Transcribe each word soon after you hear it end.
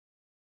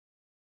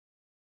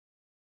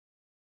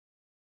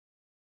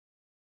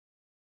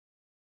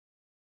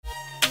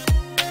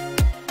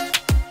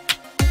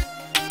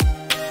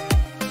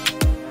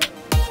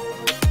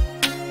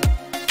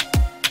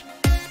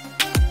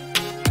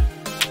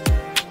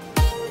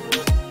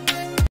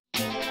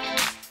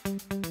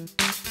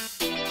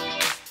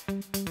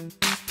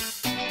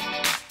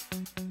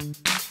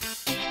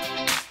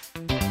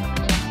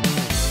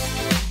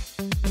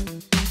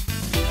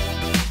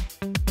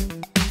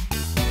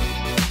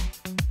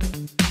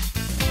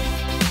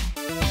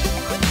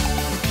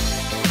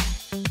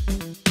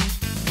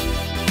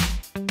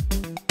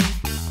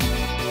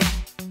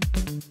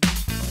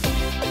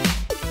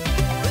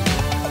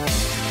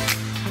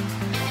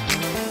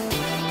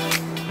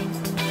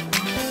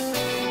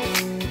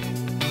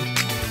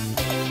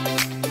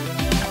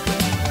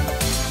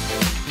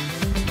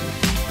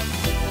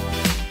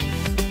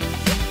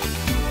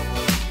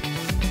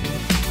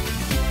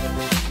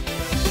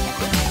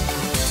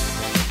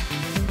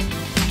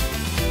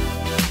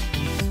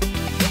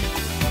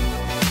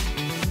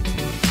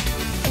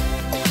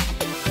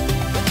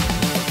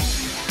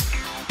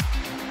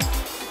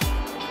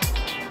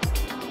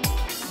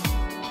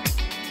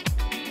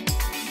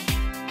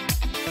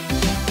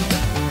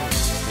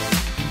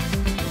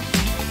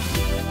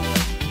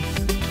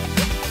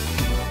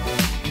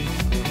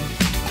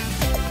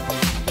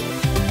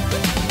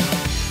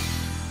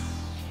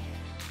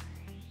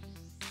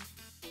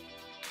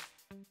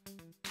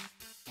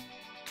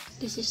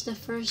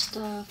first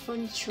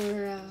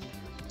furniture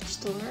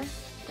store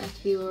that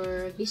we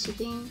were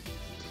visiting,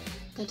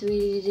 but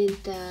we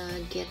didn't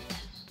get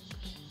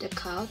the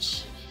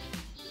couch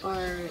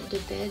or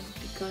the bed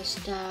because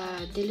the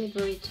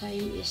delivery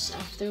time is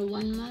after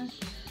 1 month.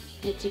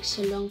 It takes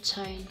a long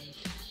time,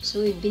 so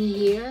we've been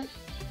here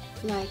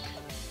like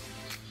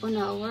 1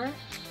 hour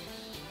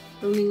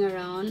roaming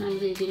around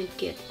and we didn't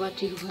get what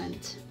we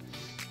want.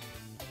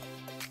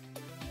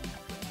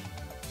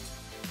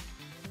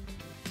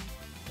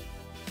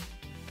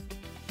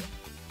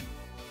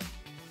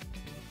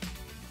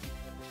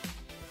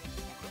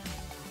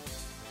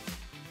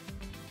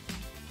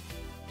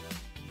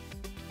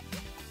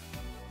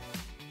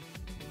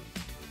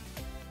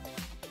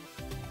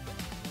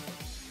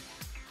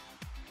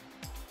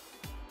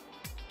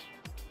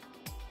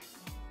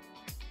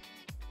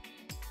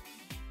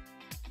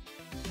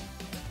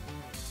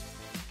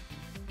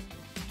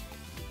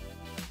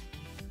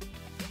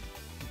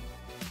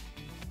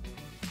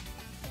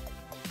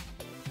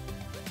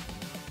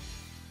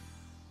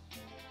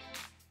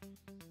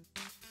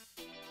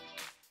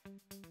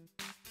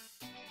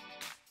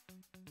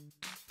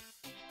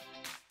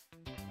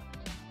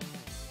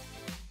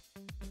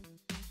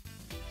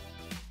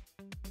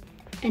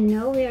 And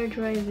now we are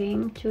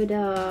driving to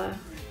the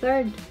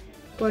third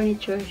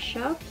furniture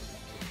shop,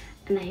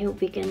 and I hope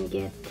we can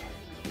get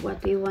what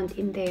we want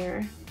in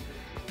there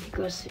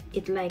because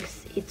it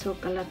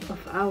took a lot of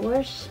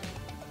hours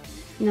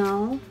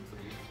now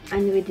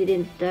and we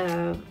didn't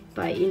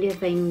buy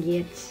anything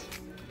yet.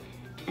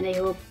 And I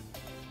hope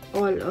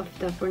all of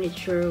the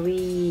furniture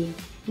we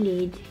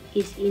need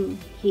is in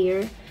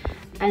here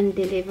and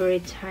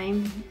delivery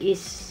time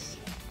is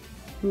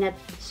not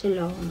so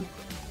long.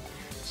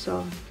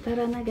 So,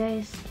 tara na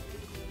guys.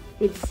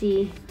 Let's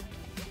see.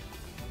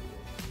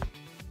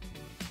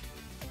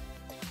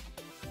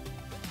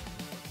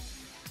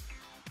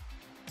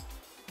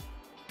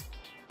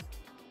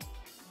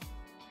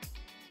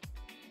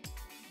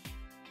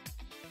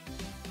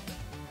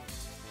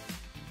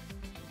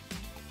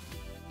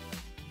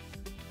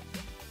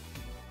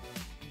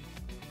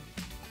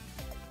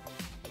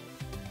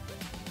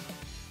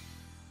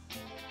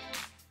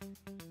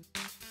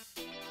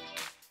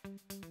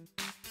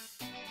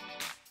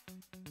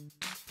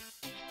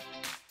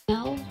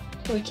 Now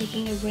we're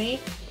taking a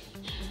break.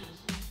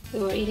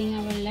 We were eating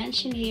our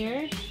lunch in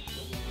here,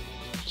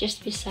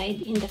 just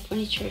beside in the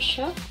furniture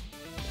shop,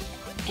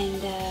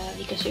 and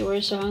because we were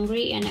so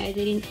hungry and I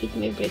didn't eat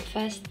my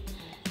breakfast.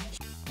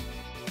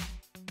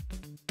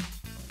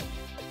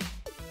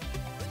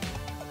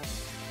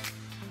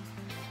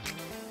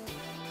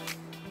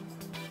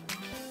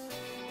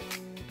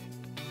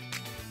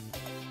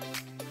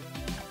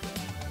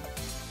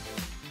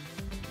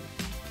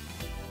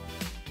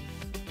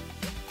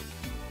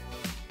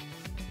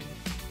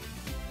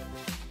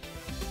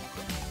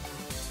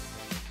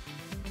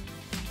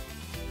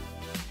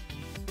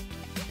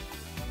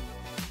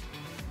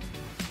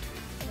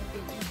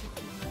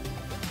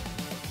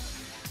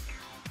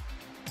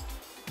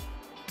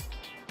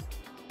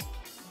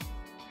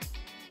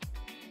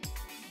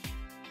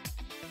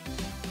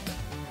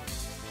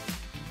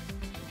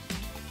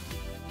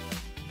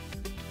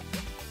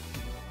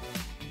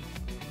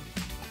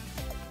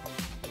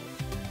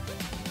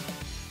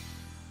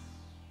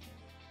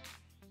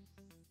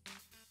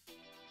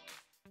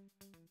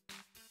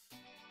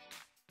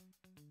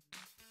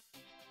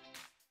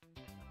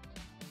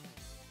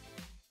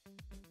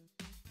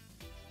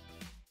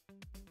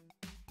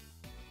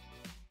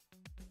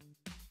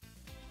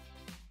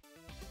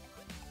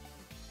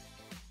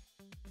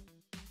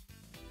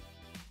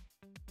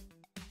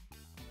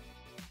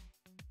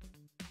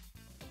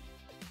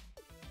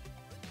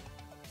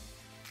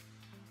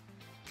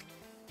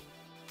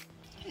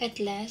 At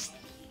last,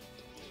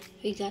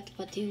 we got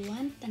what we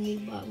want, and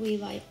we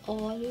buy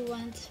all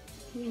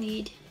we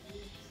need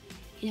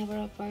in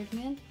our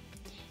apartment.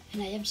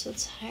 And I am so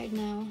tired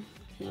now.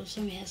 And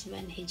also my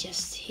husband, he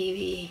just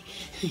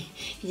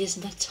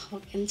not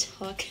talk and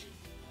talk.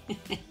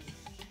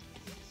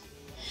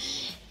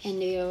 And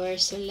we were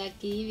so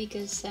lucky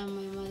because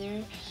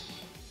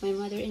my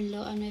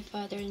mother-in-law and my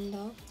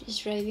father-in-law is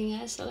driving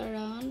us all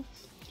around.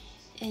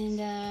 And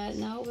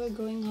now we're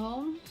going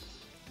home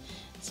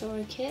to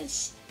our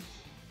kids.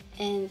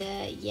 And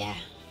yeah,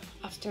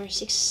 after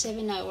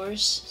 6-7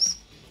 hours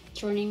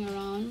turning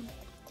around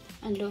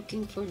and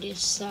looking for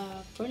this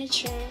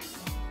furniture.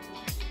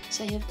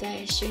 So I hope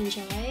guys you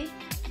enjoy.